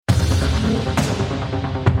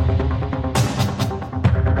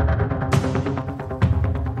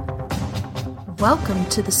Welcome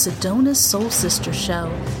to the Sedona Soul Sister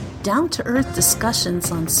Show, down-to-earth discussions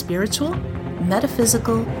on spiritual,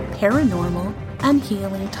 metaphysical, paranormal, and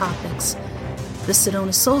healing topics. The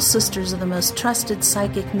Sedona Soul Sisters are the most trusted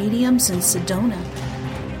psychic mediums in Sedona.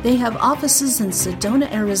 They have offices in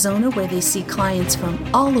Sedona, Arizona, where they see clients from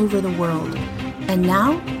all over the world. And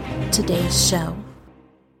now, today's show.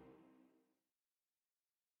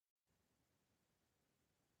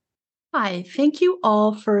 Hi, thank you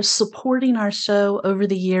all for supporting our show over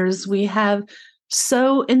the years. We have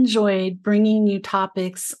so enjoyed bringing you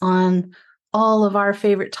topics on all of our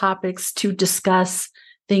favorite topics to discuss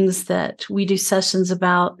things that we do sessions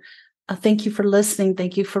about. Thank you for listening.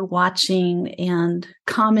 Thank you for watching and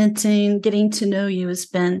commenting. Getting to know you has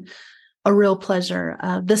been a real pleasure.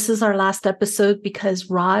 This is our last episode because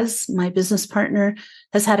Roz, my business partner,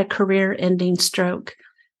 has had a career-ending stroke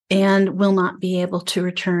and will not be able to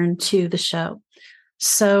return to the show.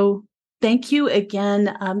 So thank you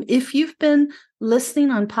again. If you've been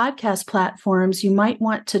listening on podcast platforms, you might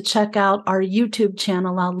want to check out our YouTube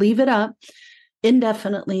channel. I'll leave it up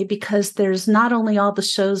indefinitely because there's not only all the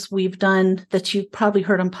shows we've done that you've probably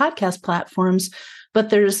heard on podcast platforms, but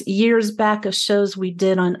there's years back of shows we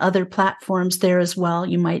did on other platforms there as well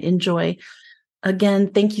you might enjoy. Again,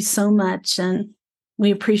 thank you so much. And we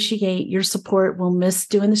appreciate your support. We'll miss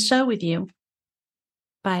doing the show with you.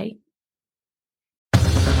 Bye.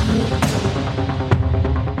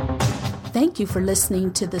 Thank you for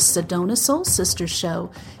listening to the Sedona Soul Sisters Show.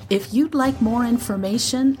 If you'd like more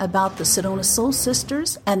information about the Sedona Soul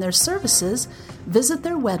Sisters and their services, visit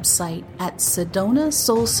their website at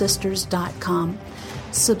sedonasoulsisters.com.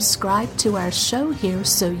 Subscribe to our show here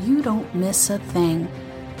so you don't miss a thing.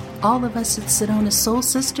 All of us at Sedona Soul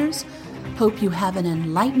Sisters hope you have an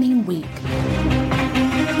enlightening week.